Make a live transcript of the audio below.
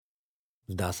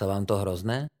Zdá sa vám to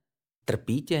hrozné?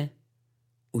 Trpíte?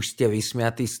 Už ste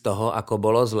vysmiatí z toho, ako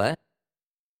bolo zle?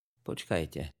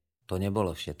 Počkajte, to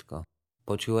nebolo všetko.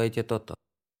 Počúvajte toto.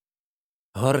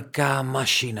 Horká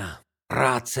mašina,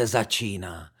 práce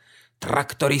začíná.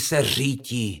 Traktory se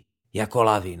řítí jako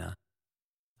lavina.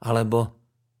 Alebo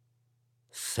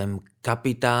jsem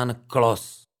kapitán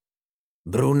Klos.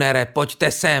 Brunere,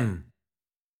 poďte sem.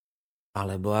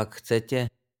 Alebo ak chcete,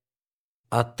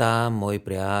 a tá môj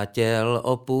priateľ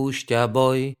opúšťa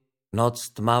boj, noc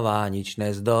tmavá nič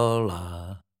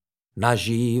nezdolá. Na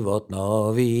život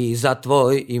nový za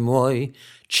tvoj i môj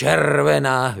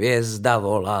červená hviezda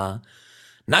volá.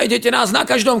 Nájdete nás na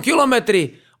každom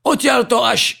kilometri, odtiaľto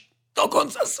až do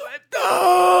konca sveta.